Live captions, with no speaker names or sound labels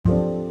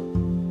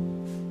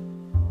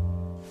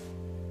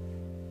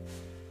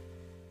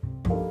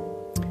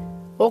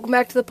Welcome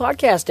back to the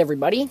podcast,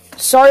 everybody.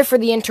 Sorry for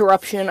the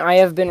interruption. I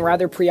have been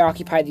rather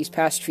preoccupied these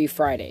past few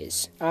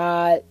Fridays.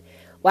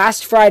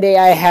 Last Friday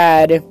I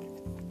had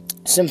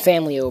some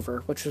family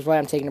over, which was why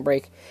I'm taking a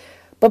break.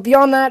 But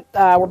beyond that,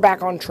 we're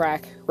back on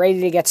track,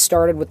 ready to get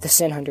started with the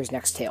Sin Hunter's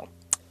Next Tale.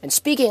 And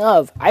speaking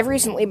of, I've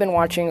recently been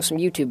watching some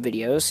YouTube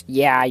videos.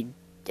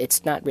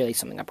 It's not really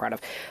something I'm proud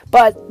of.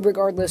 But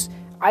regardless,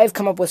 I've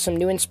come up with some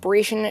new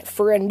inspiration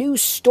for a new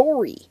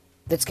story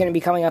that's going to be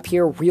coming up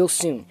here real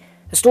soon.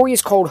 The story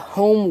is called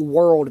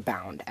Homeworld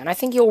Bound, and I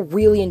think you'll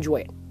really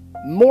enjoy it.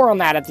 More on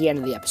that at the end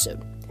of the episode.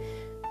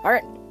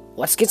 Alright,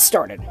 let's get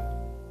started.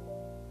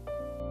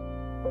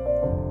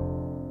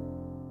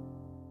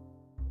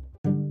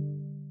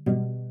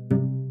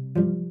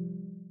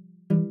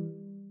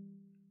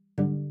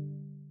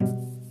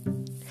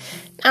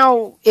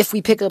 Now, if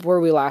we pick up where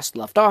we last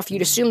left off,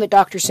 you'd assume that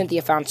Dr.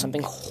 Cynthia found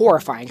something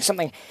horrifying,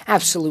 something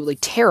absolutely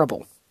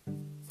terrible.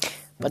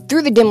 But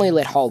through the dimly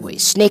lit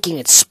hallways, snaking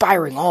and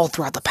spiring all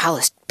throughout the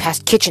palace,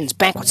 past kitchens,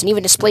 banquets, and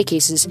even display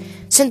cases,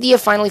 Cynthia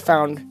finally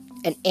found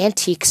an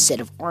antique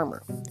set of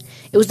armor.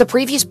 It was the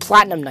previous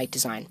Platinum Knight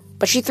design,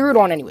 but she threw it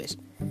on anyways.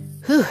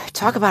 Whew,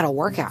 talk about a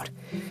workout.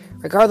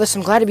 Regardless,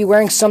 I'm glad to be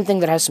wearing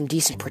something that has some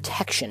decent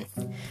protection.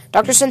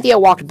 Dr. Cynthia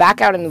walked back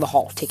out into the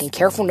hall, taking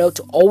careful note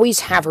to always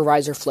have her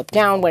visor flipped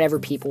down whenever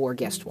people or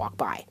guests walked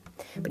by.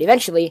 But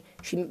eventually,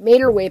 she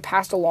made her way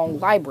past a long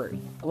library.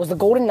 It was the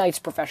Golden Knight's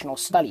professional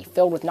study,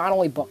 filled with not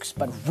only books,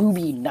 but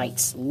ruby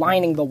knights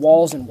lining the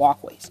walls and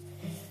walkways.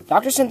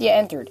 Dr. Cynthia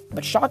entered,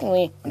 but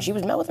shockingly, when she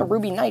was met with a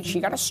ruby knight, she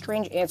got a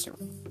strange answer.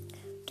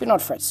 "Do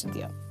not fret,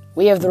 Cynthia.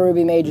 We of the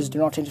ruby mages do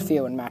not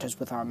interfere in matters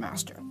with our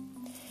master."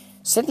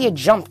 Cynthia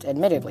jumped,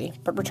 admittedly,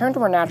 but returned to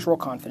her natural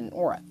confident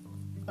aura.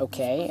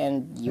 "Okay,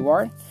 and you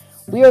are?"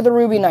 "We are the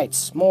Ruby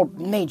Knights, more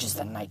mages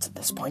than knights at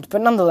this point,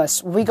 but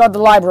nonetheless, we guard the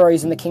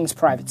libraries in the king's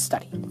private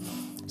study."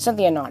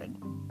 Cynthia nodded.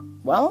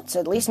 "Well, it's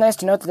at least nice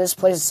to note that this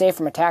place is safe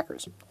from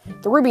attackers."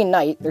 The Ruby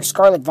Knight, their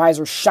scarlet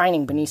visors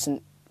shining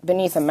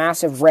beneath a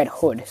massive red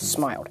hood,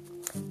 smiled.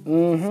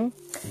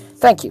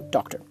 "Thank you,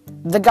 Doctor.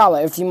 The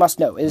gala, if you must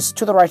know, is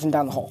to the right and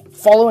down the hall.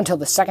 Follow until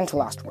the second to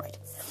last right."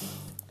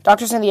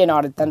 Dr. Cynthia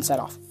nodded, then set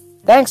off.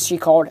 "Thanks," she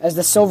called, as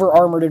the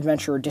silver-armored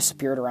adventurer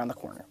disappeared around the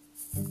corner.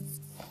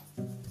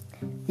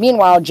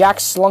 Meanwhile,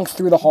 Jack slunk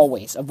through the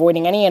hallways,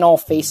 avoiding any and all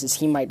faces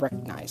he might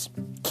recognize.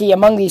 Key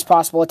among these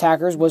possible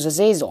attackers was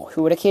Azazel,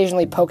 who would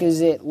occasionally poke his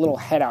little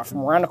head out from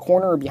around a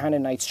corner or behind a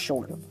knight's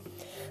shoulder.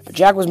 But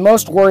Jack was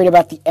most worried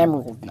about the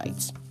Emerald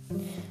Knights.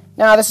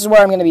 Now, this is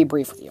where I'm going to be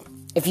brief with you.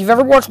 If you've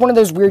ever watched one of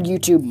those weird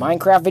YouTube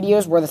Minecraft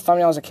videos where the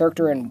thumbnail is a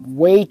character in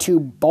way too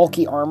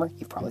bulky armor,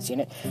 you've probably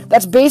seen it,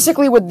 that's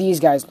basically what these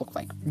guys look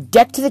like.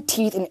 Decked to the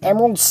teeth in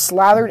emerald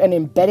slathered and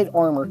embedded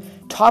armor,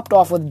 topped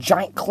off with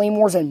giant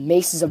claymores and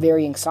maces of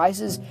varying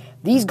sizes,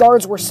 these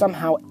guards were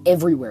somehow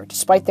everywhere,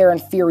 despite their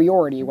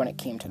inferiority when it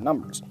came to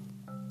numbers.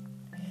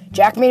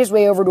 Jack made his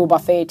way over to a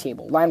buffet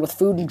table, lined with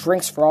food and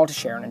drinks for all to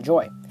share and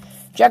enjoy.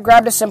 Jack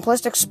grabbed a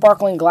simplistic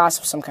sparkling glass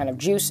of some kind of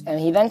juice, and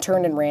he then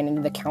turned and ran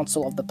into the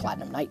Council of the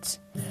Platinum Knights.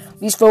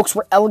 These folks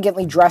were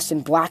elegantly dressed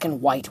in black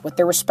and white, with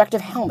their respective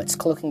helmets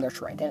cloaking their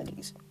true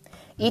identities.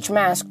 Each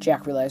mask,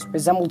 Jack realized,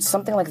 resembled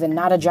something like the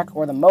Nadajek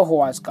or the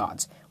Mohoaz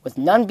gods, with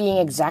none being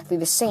exactly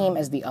the same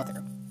as the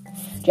other.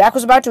 Jack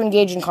was about to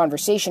engage in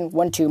conversation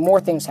when two more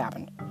things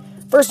happened.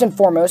 First and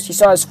foremost, he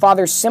saw his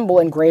father's symbol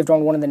engraved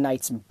on one of the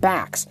knights'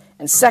 backs,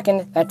 and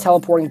second, that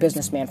teleporting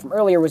businessman from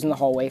earlier was in the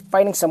hallway,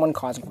 fighting someone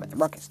causing quite the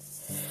ruckus.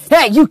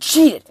 "Hey, you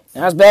cheated!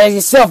 Not as bad as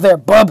yourself there,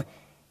 bub!"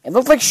 It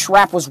looked like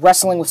Schrapp was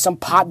wrestling with some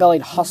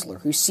pot-bellied hustler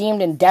who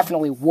seemed and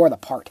definitely wore the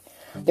part.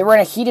 They were in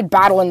a heated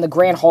battle in the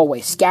grand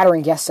hallway,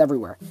 scattering guests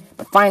everywhere.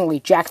 But finally,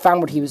 Jack found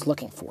what he was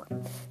looking for.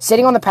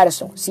 Sitting on the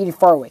pedestal, seated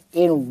far away,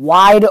 in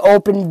wide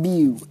open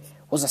view,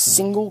 was a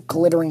single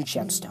glittering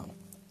gemstone.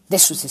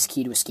 This was his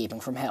key to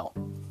escaping from hell.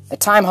 The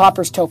Time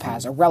Hopper's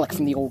topaz, a relic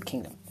from the Old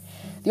Kingdom.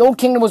 The Old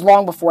Kingdom was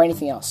long before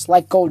anything else,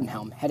 like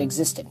Goldenhelm, had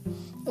existed.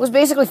 It was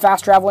basically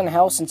fast travel in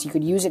hell since you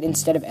could use it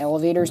instead of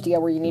elevators to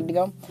get where you needed to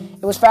go.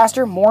 It was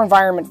faster, more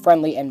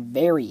environment-friendly, and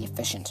very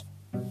efficient.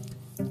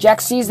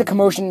 Jack seized the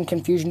commotion and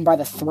confusion by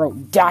the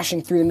throat,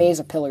 dashing through the maze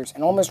of pillars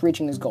and almost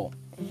reaching his goal.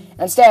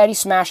 Instead, he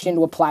smashed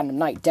into a Platinum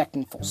Knight decked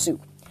in full suit.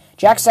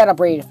 Jack sat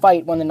up ready to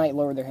fight when the Knight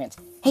lowered their hands.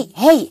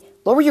 Hey!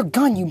 Lower your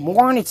gun, you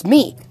moron! It's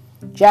me!"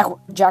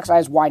 Jack's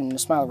eyes widened and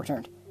a smile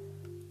returned.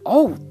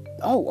 Oh,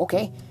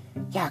 okay.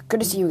 Yeah, good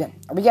to see you again.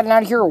 Are we getting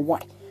out of here or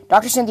what?"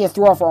 Dr. Cynthia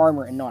threw off her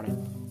armor and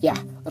nodded. "Yeah,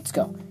 let's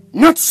go."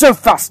 "Not so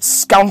fast,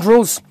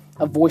 scoundrels!"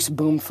 a voice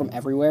boomed from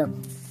everywhere.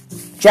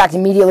 Jack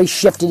immediately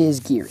shifted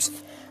his gears.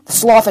 The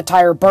sloth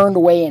attire burned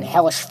away in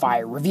hellish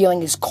fire,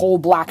 revealing his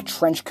coal-black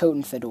trench coat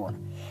and fedora.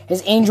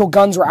 His angel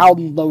guns were out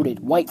and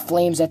loaded, white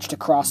flames etched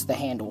across the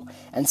handle,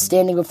 and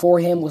standing before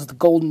him was the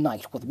Golden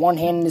Knight, with one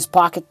hand in his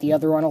pocket, the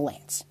other on a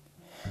lance.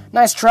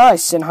 "Nice try,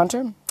 Sin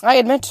Hunter. I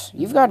admit,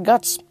 you've got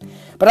guts.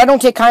 But I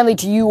don't take kindly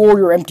to you or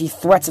your empty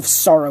threats of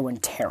sorrow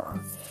and terror."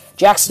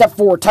 Jack stepped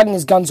forward, tugging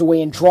his guns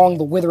away and drawing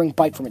the withering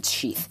bite from its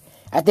sheath.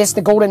 At this,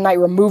 the Golden Knight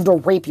removed a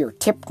rapier,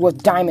 tipped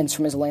with diamonds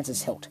from his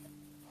lance's hilt.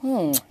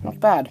 Not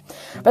bad.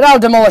 But I'll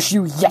demolish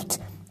you yet.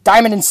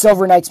 Diamond and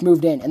Silver Knights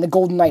moved in, and the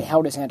Golden Knight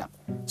held his hand up.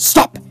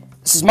 Stop!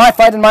 This is my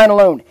fight and mine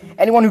alone.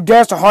 Anyone who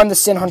dares to harm the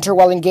Sin Hunter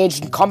while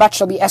engaged in combat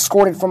shall be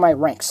escorted from my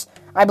ranks.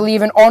 I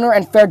believe in honor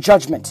and fair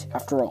judgment,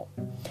 after all.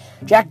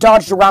 Jack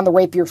dodged around the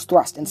rapier's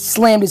thrust and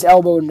slammed his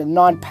elbow into the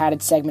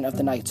non-padded segment of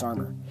the knight's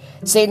armor.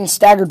 Satan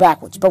staggered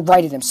backwards, but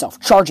righted himself,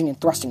 charging and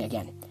thrusting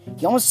again.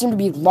 He almost seemed to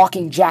be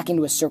locking Jack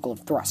into a circle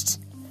of thrusts.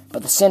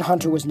 But the Sin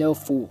Hunter was no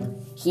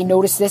fool. He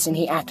noticed this and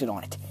he acted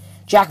on it.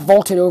 Jack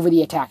vaulted over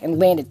the attack and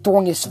landed,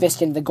 throwing his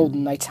fist into the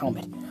Golden Knight's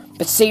helmet.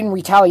 But Satan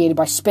retaliated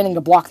by spinning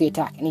to block the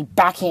attack, and he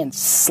backhand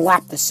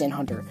slapped the Sin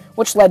Hunter,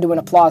 which led to an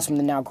applause from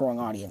the now growing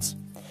audience.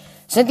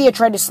 Cynthia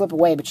tried to slip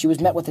away, but she was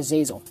met with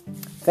Azazel.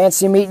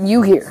 Fancy meeting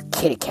you here,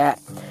 kitty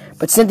cat.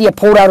 But Cynthia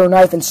pulled out her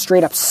knife and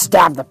straight up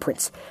stabbed the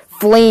prince.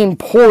 Flame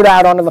poured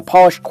out onto the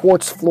polished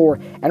quartz floor,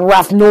 and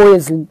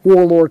Rathnoia's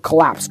warlord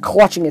collapsed,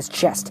 clutching his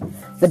chest.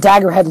 The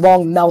dagger had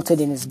long melted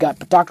in his gut,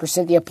 but Dr.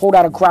 Cynthia pulled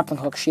out a grappling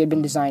hook she had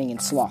been designing in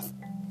sloth.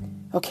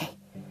 Okay,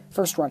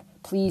 first run.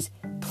 Please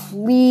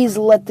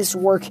let this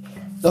work.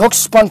 The hook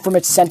spun from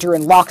its center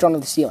and locked onto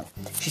the ceiling.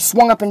 She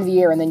swung up into the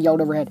air and then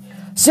yelled overhead,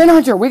 Sin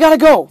Hunter, we gotta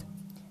go!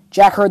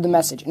 Jack heard the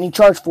message, and he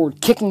charged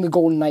forward, kicking the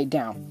Golden Knight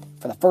down.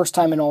 For the first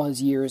time in all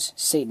his years,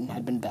 Satan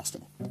had been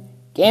bested.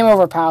 Game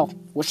over, pal.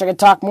 Wish I could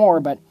talk more,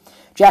 but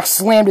Jack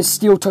slammed his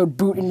steel-toed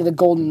boot into the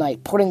Golden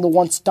Knight, putting the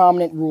once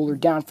dominant ruler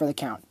down for the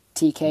count.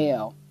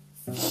 TKO.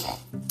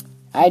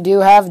 I do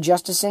have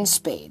justice in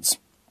spades.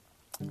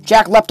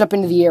 Jack leapt up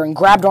into the air and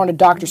grabbed onto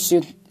Dr.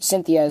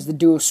 Cynthia as the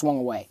duo swung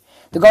away.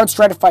 The guards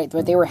tried to fight,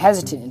 but they were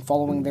hesitant in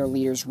following their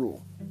leader's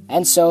rule.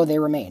 And so they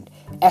remained,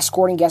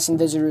 escorting guests and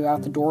visitors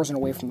out the doors and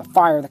away from the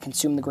fire that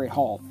consumed the great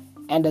hall,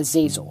 and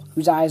Azazel,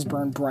 whose eyes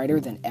burned brighter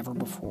than ever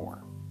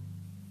before.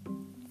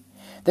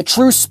 The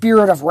true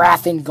spirit of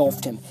wrath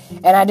engulfed him,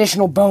 and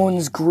additional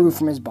bones grew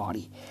from his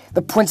body.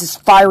 The prince's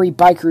fiery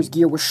biker's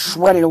gear was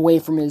shredded away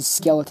from his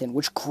skeleton,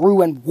 which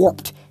grew and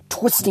warped,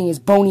 twisting his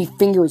bony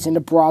fingers into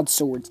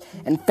broadswords,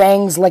 and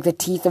fangs like the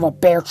teeth of a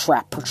bear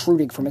trap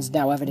protruding from his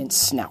now evident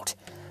snout.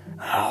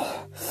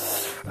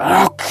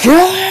 I'll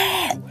kill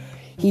you!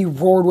 He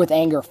roared with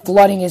anger,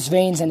 flooding his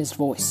veins and his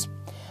voice.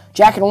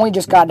 Jack had only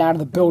just gotten out of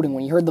the building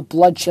when he heard the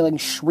blood-chilling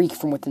shriek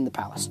from within the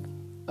palace.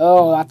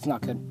 Oh, that's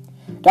not good.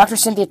 Dr.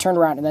 Cynthia turned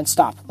around and then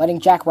stopped, letting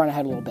Jack run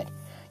ahead a little bit.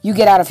 You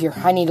get out of here.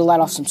 I need to let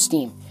off some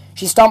steam.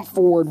 She stomped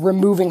forward,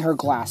 removing her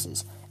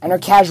glasses, and her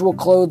casual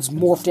clothes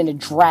morphed into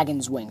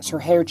dragon's wings, her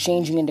hair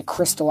changing into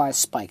crystallized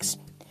spikes.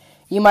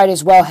 You might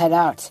as well head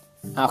out.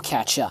 I'll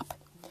catch up.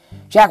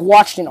 Jack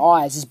watched in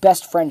awe as his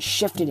best friend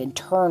shifted and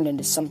turned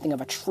into something of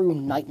a true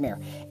nightmare,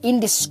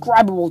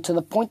 indescribable to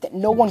the point that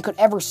no one could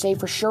ever say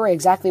for sure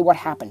exactly what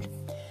happened.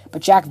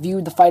 But Jack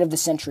viewed the fight of the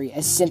century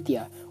as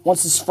Cynthia,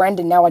 once his friend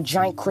and now a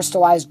giant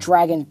crystallized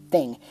dragon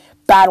thing,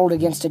 battled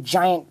against a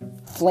giant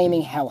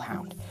flaming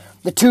hellhound.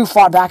 The two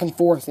fought back and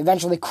forth,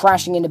 eventually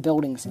crashing into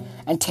buildings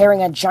and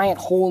tearing a giant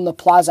hole in the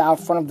plaza out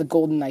front of the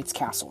Golden Knight's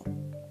castle.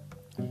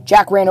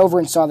 Jack ran over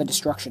and saw the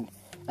destruction.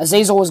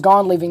 Azazel was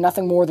gone, leaving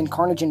nothing more than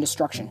carnage and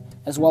destruction,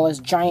 as well as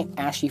giant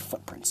ashy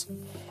footprints.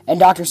 And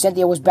Dr.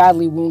 Cynthia was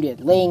badly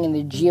wounded, laying in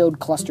the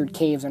geode-clustered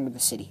caves under the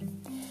city.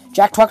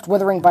 Jack tucked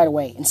Withering Bite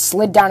away and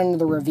slid down into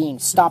the ravine,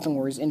 stopping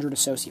where his injured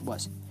associate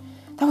was.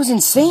 That was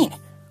insane!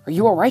 Are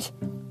you alright?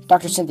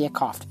 Dr. Cynthia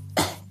coughed.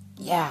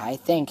 Yeah, I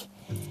think.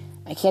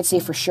 I can't say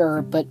for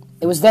sure, but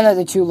it was then that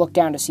the two looked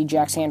down to see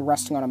Jack's hand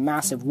resting on a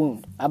massive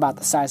wound, about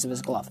the size of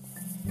his glove.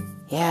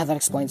 Yeah, that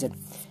explains it.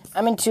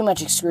 I'm in too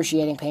much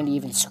excruciating pain to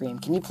even scream.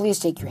 Can you please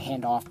take your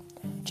hand off?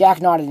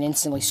 Jack nodded and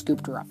instantly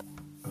scooped her up.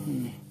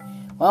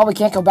 Well, we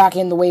can't go back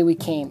in the way we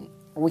came.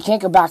 Or we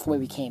can't go back the way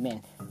we came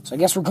in. So I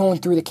guess we're going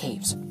through the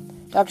caves.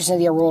 Dr.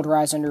 Cynthia rolled her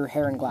eyes under her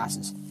hair and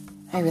glasses.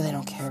 I really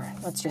don't care.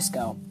 Let's just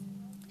go.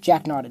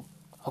 Jack nodded.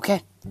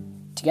 Okay.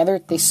 Together,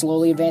 they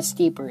slowly advanced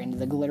deeper into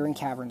the glittering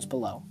caverns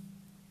below.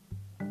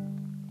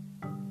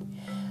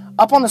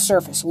 Up on the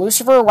surface,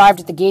 Lucifer arrived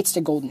at the gates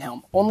to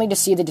Goldenhelm, only to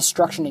see the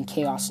destruction and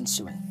chaos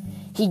ensuing.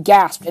 He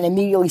gasped and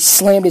immediately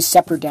slammed his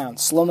scepter down,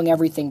 slowing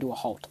everything to a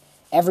halt.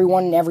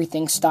 Everyone and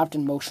everything stopped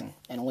in motion,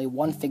 and only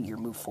one figure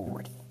moved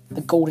forward.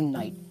 The Golden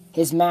Knight,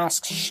 his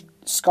mask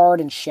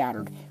scarred and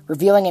shattered,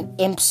 revealing an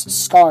imp's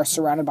scar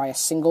surrounding a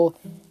single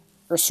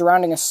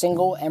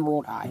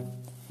emerald eye.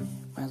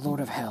 My Lord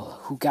of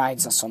Hell, who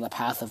guides us on the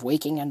path of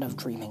waking and of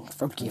dreaming,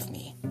 forgive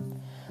me.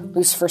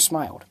 Lucifer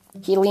smiled.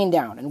 He leaned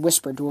down and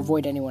whispered to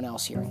avoid anyone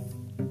else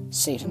hearing.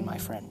 Satan, my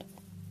friend,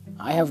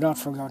 I have not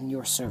forgotten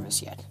your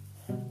service yet.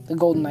 The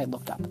Golden Knight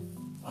looked up.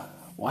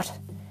 What?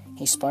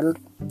 He sputtered.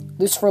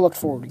 Lucifer looked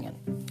forward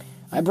again.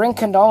 I bring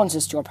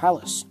condolences to your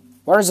palace.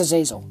 Where is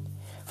Azazel?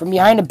 From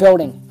behind a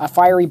building, a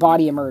fiery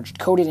body emerged,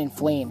 coated in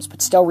flames,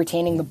 but still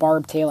retaining the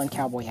barbed tail and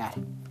cowboy hat.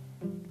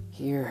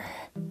 Here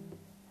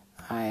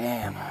I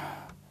am,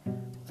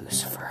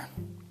 Lucifer.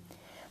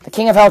 The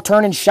King of Hell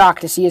turned in shock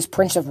to see his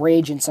Prince of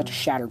Rage in such a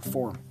shattered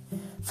form.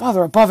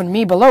 Father above and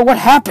me below, what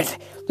happened?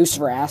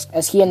 Lucifer asked,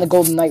 as he and the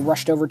Golden Knight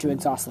rushed over to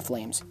exhaust the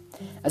flames.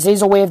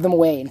 Azazel waved them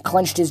away and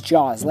clenched his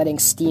jaws, letting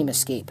steam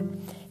escape.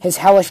 His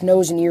hellish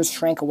nose and ears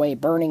shrank away,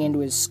 burning into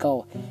his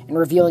skull and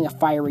revealing a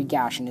fiery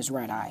gash in his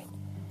red eye.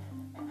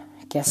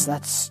 I guess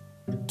that's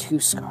 2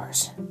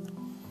 scars.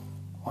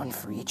 1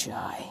 for each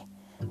eye.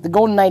 The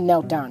Golden Knight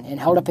knelt down and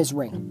held up his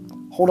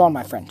ring. Hold on,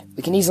 my friend.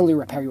 We can easily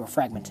repair your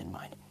fragmented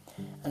mind.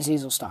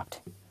 Azazel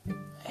stopped.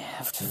 I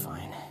have to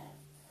find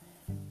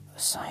the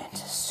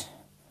scientist.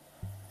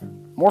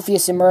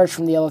 Morpheus emerged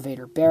from the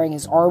elevator, bearing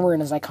his armor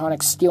and his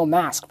iconic steel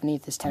mask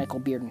beneath his tentacle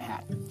beard and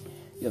hat.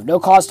 You have no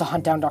cause to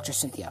hunt down Dr.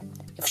 Cynthia.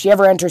 If she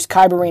ever enters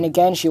Kyberane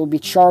again, she will be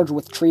charged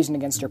with treason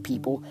against her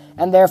people,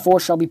 and therefore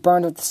shall be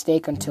burned at the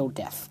stake until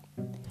death.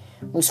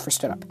 Lucifer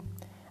stood up.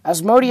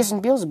 Asmodeus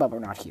and Beelzebub are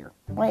not here.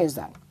 Why is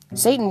that?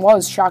 Satan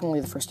was, shockingly,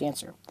 the first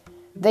answer.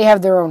 They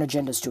have their own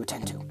agendas to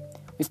attend to.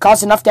 We've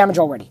caused enough damage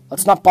already.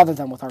 Let's not bother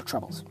them with our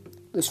troubles.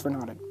 Lucifer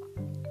nodded.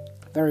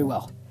 Very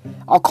well.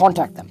 I'll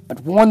contact them,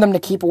 but warn them to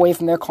keep away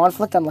from their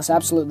conflict unless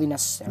absolutely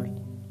necessary.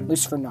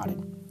 Lucifer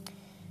nodded.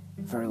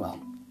 Very well.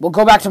 We'll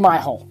go back to my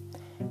hall.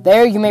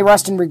 There you may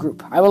rest and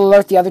regroup. I will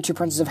alert the other 2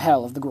 princes of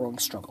hell of the growing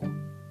struggle.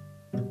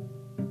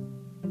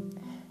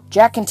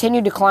 Jack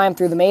continued to climb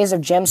through the maze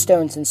of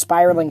gemstones and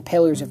spiraling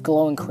pillars of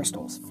glowing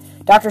crystals.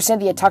 Dr.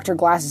 Cynthia tucked her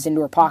glasses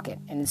into her pocket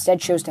and instead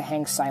chose to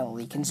hang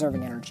silently,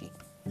 conserving energy.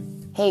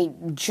 Hey,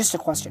 just a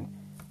question.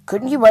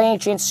 Couldn't you by any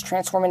chance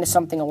transform into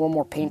something a little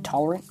more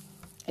pain-tolerant?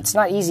 It's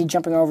not easy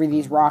jumping over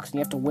these rocks and you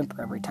have to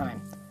whimper every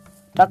time.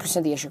 Dr.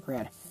 Cynthia shook her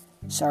head.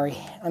 Sorry,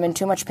 I'm in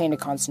too much pain to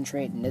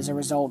concentrate, and as a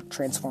result,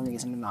 transforming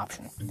isn't an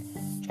option.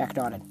 Jack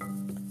nodded.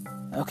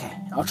 Okay,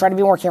 I'll try to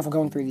be more careful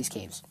going through these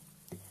caves.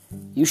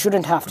 You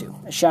shouldn't have to,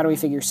 a shadowy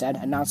figure said,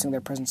 announcing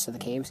their presence to the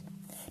caves.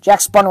 Jack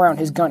spun around,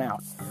 his gun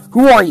out.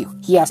 Who are you?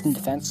 He asked in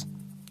defense.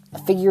 A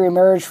figure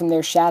emerged from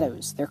their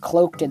shadows, their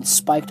cloaked and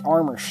spiked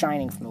armor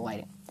shining from the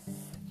lighting.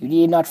 You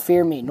need not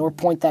fear me, nor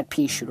point that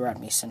pea shooter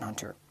at me, Sin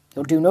Hunter.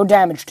 You'll do no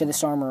damage to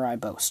this armor I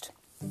boast.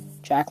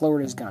 Jack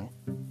lowered his gun.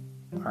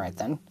 All right,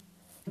 then.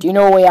 Do you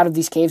know a way out of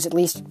these caves, at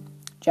least?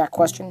 Jack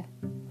questioned.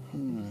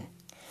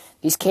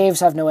 These caves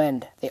have no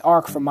end. They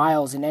arc for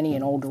miles in any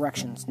and all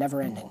directions,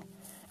 never ending.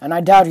 And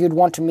I doubt you'd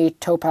want to meet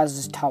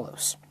Topaz's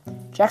Talos.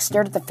 Jack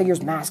stared at the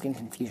figure's mask in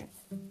confusion.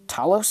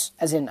 Talos?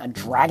 As in a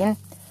dragon?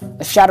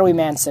 The shadowy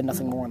man said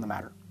nothing more on the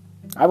matter.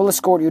 I will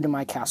escort you to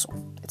my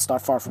castle. It's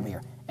not far from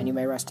here, and you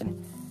may rest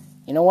in.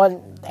 You know what?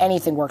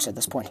 Anything works at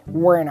this point.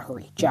 We're in a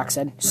hurry, Jack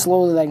said,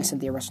 slowly letting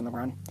Cynthia rest on the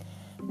ground.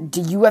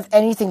 Do you have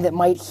anything that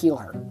might heal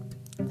her?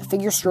 The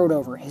figure strode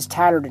over, his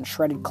tattered and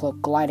shredded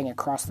cloak gliding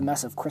across the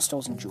mess of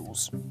crystals and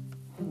jewels.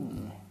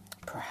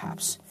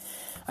 Perhaps.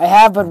 I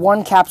have but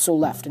 1 capsule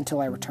left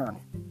until I return,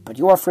 but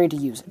you are free to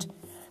use it.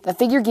 The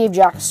figure gave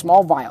Jack a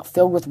small vial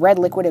filled with red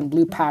liquid and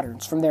blue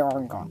patterns from their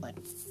arm gauntlet.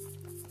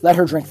 Let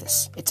her drink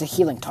this. It's a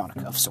healing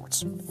tonic of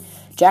sorts.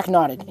 Jack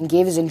nodded and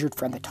gave his injured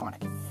friend the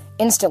tonic.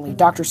 Instantly,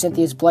 Dr.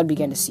 Cynthia's blood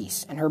began to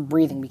cease, and her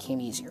breathing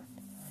became easier.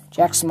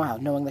 Jack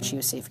smiled, knowing that she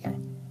was safe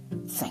again.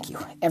 Thank you,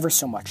 ever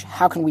so much.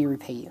 How can we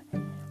repay you?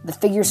 The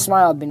figure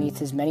smiled beneath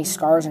his many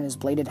scars and his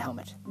bladed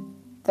helmet.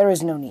 There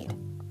is no need.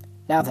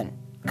 Now then,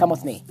 come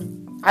with me.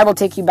 I will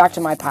take you back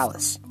to my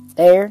palace.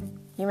 There,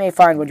 you may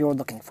find what you are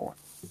looking for.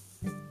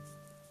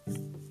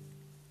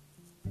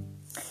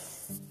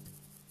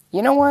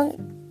 You know what?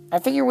 I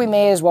figure we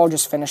may as well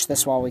just finish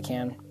this while we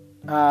can.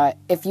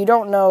 If you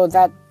don't know,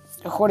 that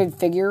hooded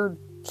figure,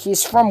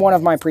 he's from one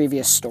of my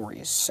previous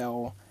stories,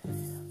 so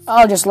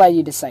I'll just let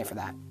you decipher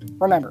that.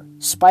 Remember,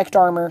 spiked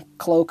armor,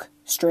 cloak,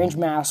 strange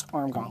mask,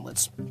 arm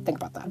gauntlets. Think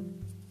about that.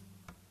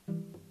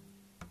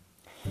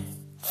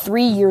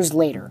 3 years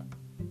later.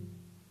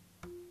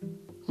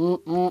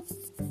 One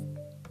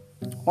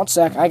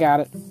sec, I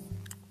got it.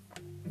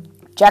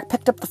 Jack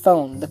picked up the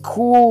phone, the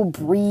cool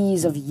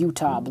breeze of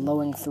Utah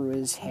blowing through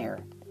his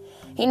hair.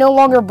 He no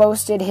longer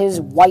boasted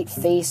his white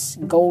face,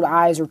 gold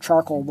eyes, or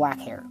charcoal black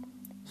hair.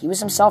 He was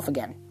himself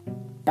again,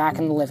 back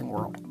in the living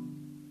world.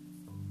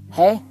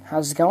 Hey,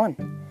 how's it going?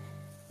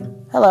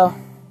 Hello.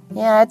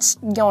 Yeah, it's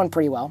going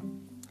pretty well.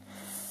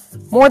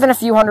 More than a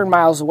few hundred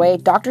miles away,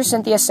 Dr.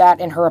 Cynthia sat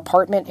in her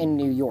apartment in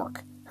New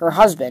York. Her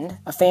husband,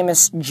 a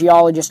famous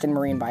geologist and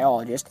marine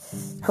biologist,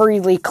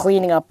 hurriedly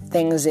cleaning up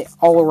things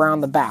all around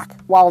the back,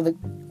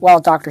 while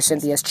Dr.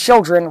 Cynthia's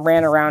children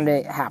ran around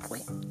it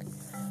happily.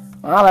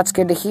 Well, that's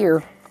good to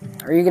hear.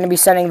 Are you going to be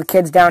sending the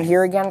kids down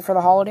here again for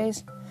the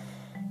holidays?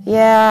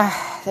 Yeah,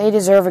 they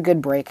deserve a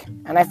good break,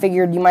 and I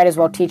figured you might as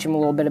well teach them a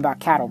little bit about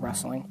cattle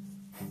rustling.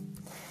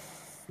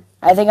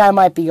 I think I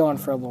might be going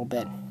for a little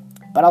bit,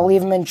 but I'll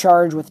leave him in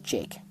charge with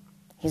Jake.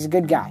 He's a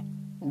good guy.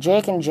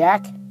 Jake and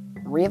Jack?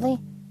 Really?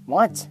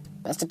 What?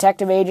 Best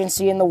detective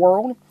agency in the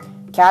world?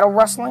 Cattle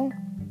rustling?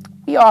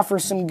 We offer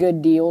some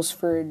good deals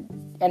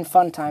and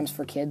fun times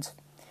for kids.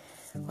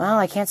 Well,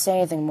 I can't say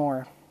anything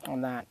more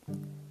on that.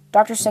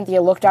 Dr.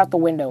 Cynthia looked out the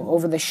window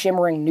over the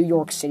shimmering New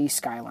York City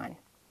skyline.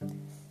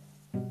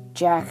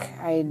 Jack,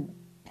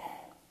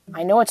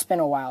 I know it's been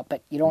a while,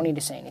 but you don't need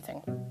to say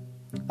anything.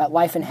 That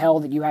life in hell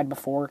that you had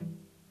before,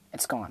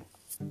 it's gone.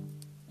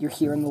 You're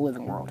here in the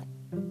living world.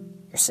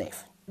 You're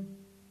safe.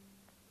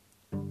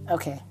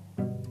 Okay.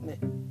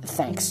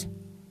 Thanks.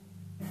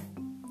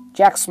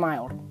 Jack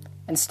smiled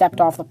and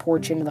stepped off the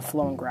porch into the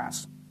flowing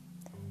grass.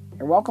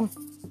 You're welcome.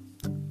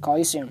 Call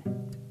you soon.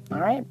 All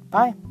right,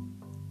 bye.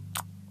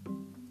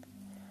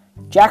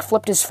 Jack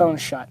flipped his phone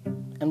shut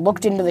and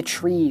looked into the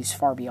trees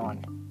far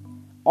beyond.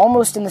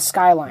 Almost in the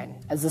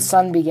skyline, as the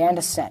sun began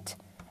to set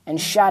and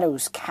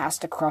shadows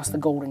cast across the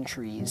golden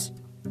trees,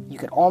 you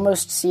could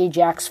almost see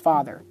Jack's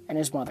father and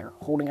his mother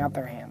holding out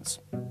their hands.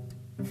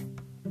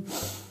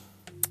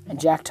 And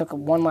Jack took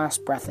one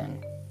last breath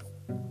in.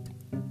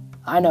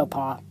 I know,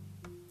 Pa.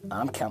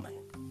 I'm coming.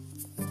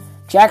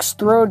 Jack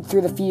strode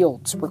through the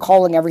fields,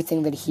 recalling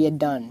everything that he had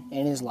done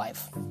in his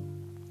life.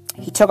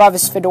 He took off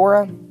his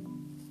fedora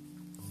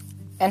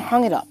and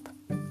hung it up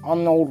on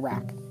an old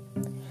rack.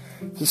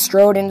 He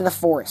strode into the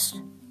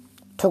forest,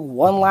 took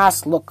one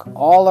last look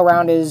all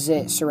around his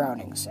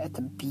surroundings at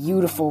the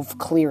beautiful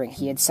clearing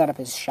he had set up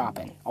his shop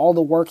in, all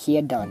the work he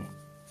had done.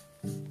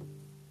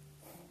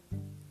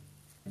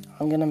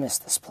 I'm gonna miss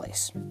this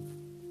place.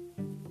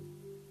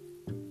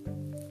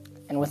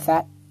 And with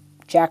that,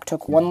 Jack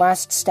took one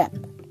last step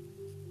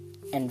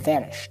and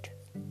vanished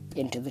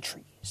into the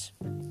trees.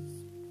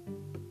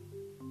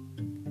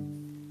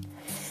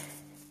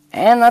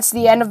 And that's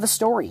the end of the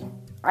story.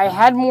 I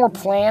had more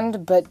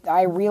planned, but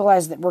I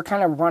realized that we're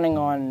kind of running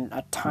on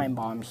a time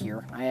bomb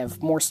here. I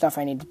have more stuff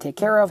I need to take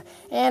care of,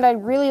 and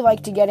I'd really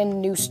like to get into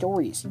new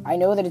stories. I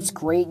know that it's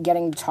great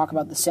getting to talk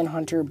about the Sin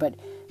Hunter, but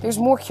there's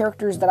more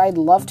characters that I'd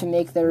love to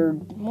make that are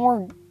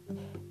more...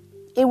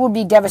 It would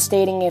be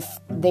devastating if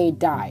they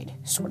died,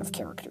 sort of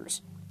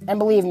characters. And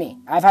believe me,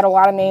 I've had a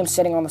lot of names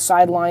sitting on the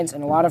sidelines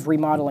and a lot of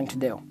remodeling to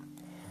do.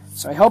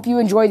 So I hope you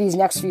enjoy these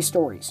next few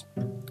stories.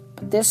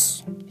 But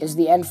this is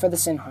the end for the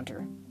Sin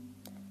Hunter.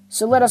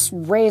 So let us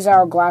raise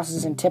our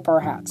glasses and tip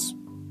our hats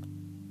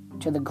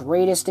to the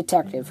greatest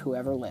detective who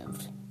ever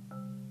lived.